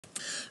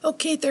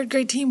Okay, third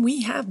grade team,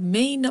 we have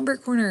May number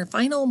corner,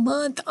 final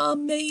month,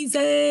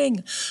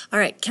 amazing. All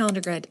right, calendar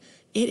grid.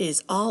 It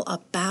is all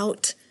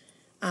about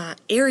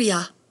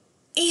area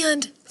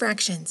and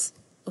fractions,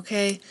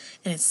 okay?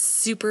 And it's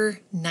super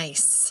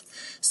nice.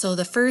 So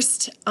the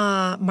first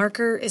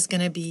marker is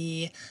going to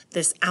be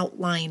this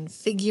outline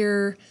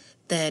figure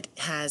that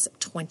has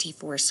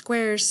 24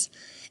 squares,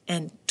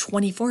 and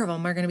 24 of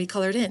them are going to be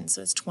colored in.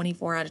 So it's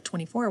 24 out of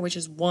 24, which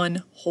is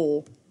one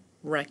whole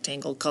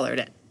rectangle colored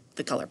in,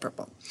 the color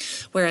purple.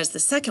 Whereas the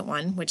second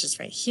one, which is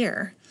right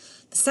here,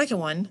 the second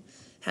one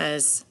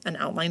has an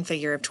outline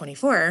figure of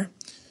 24,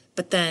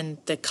 but then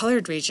the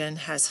colored region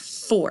has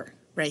 4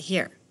 right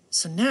here.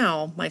 So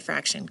now my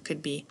fraction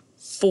could be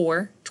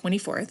 4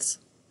 24ths.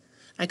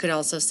 I could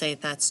also say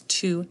that's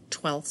 2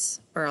 12ths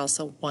or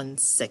also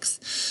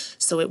 1/6.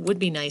 So it would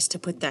be nice to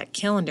put that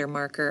calendar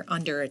marker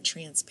under a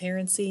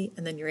transparency,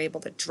 and then you're able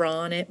to draw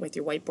on it with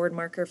your whiteboard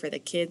marker for the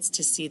kids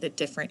to see the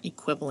different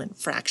equivalent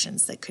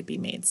fractions that could be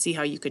made. See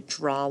how you could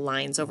draw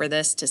lines over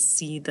this to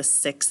see the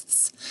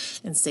sixths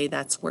and say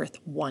that's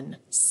worth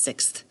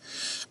 1/6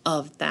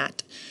 of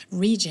that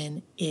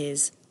region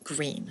is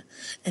green.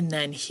 And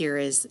then here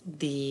is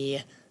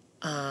the,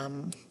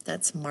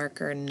 that's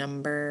marker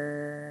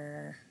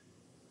number...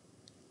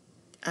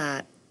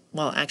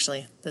 well,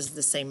 actually, this is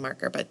the same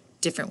marker, but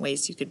different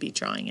ways you could be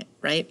drawing it,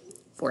 right?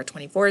 4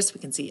 24ths,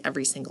 we can see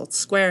every single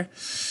square.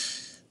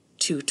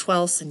 2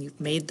 12ths, and you've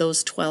made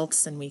those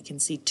 12ths, and we can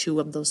see 2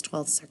 of those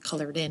 12ths are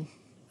colored in,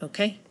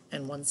 okay?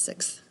 And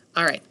 1/6.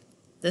 All right,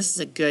 this is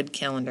a good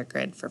calendar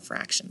grid for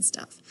fraction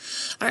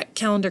stuff. All right,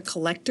 calendar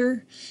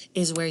collector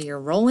is where you're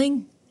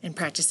rolling and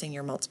practicing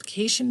your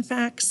multiplication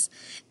facts,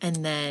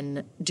 and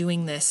then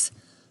doing this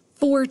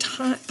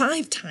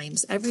 5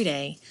 times every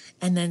day,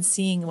 and then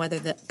seeing whether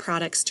the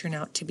products turn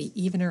out to be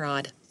even or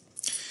odd,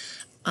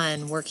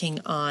 and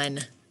working on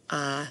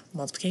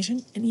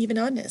multiplication and even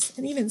oddness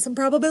and even some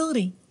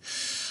probability.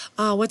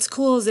 What's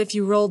cool is if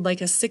you rolled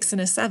like a 6 and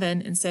a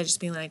 7, instead of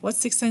just being like, what's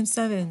 6 times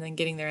 7, and then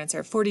getting their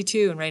answer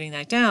 42 and writing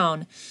that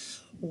down,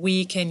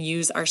 we can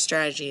use our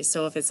strategies.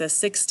 So if it's a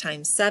 6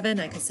 times 7,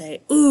 I could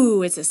say,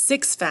 ooh, it's a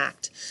 6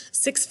 fact.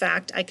 6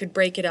 fact, I could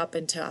break it up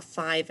into a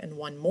 5 and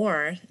 1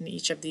 more, and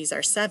each of these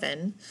are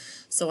 7.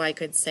 So I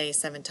could say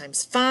 7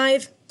 times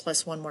 5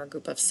 plus 1 more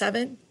group of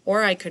 7,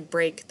 or I could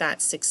break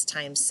that 6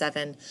 times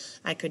 7.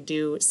 I could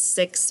do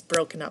 6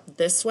 broken up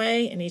this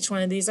way, and each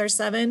one of these are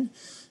 7.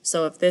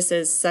 So if this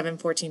is 7,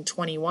 14,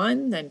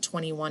 21, then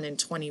 21 and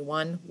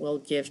 21 will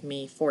give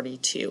me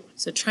 42.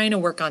 So trying to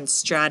work on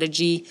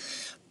strategy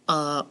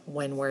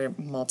when we're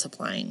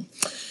multiplying.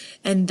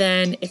 And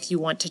then if you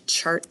want to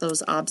chart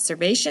those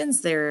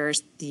observations,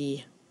 there's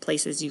the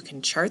places you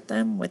can chart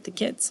them with the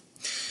kids.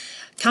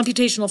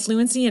 Computational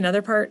fluency,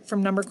 another part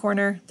from Number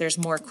Corner. There's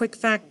more quick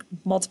fact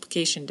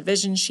multiplication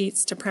division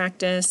sheets to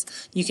practice.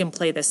 You can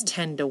play this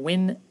 10 to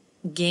win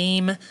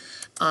game.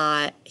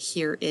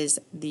 Here is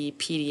the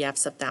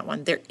PDFs of that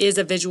one. There is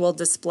a visual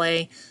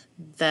display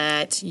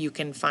that you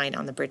can find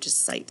on the Bridges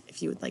site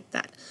if you would like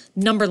that.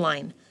 Number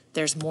line.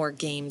 There's more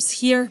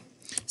games here,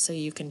 so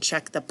you can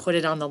check the put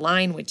it on the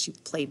line, which you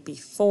played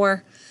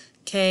before.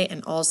 Okay,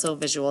 and also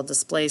visual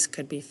displays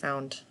could be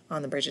found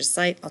on the Bridges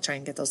site. I'll try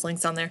and get those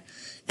links on there.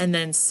 And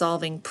then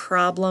solving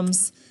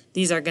problems.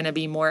 These are going to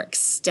be more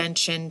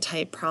extension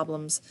type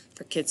problems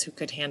for kids who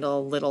could handle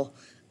a little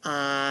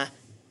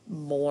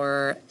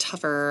more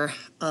tougher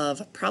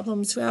of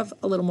problems, who have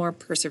a little more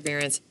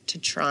perseverance to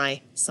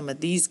try some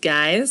of these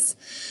guys.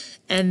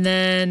 And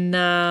then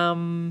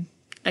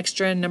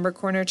extra Number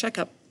Corner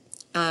checkup.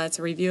 It's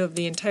a review of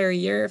the entire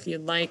year. If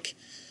you'd like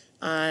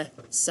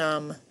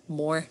some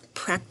more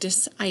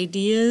practice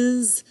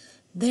ideas,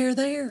 they're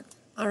there.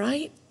 All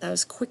right, that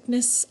was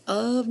quickness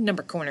of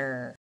Number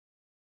Corner.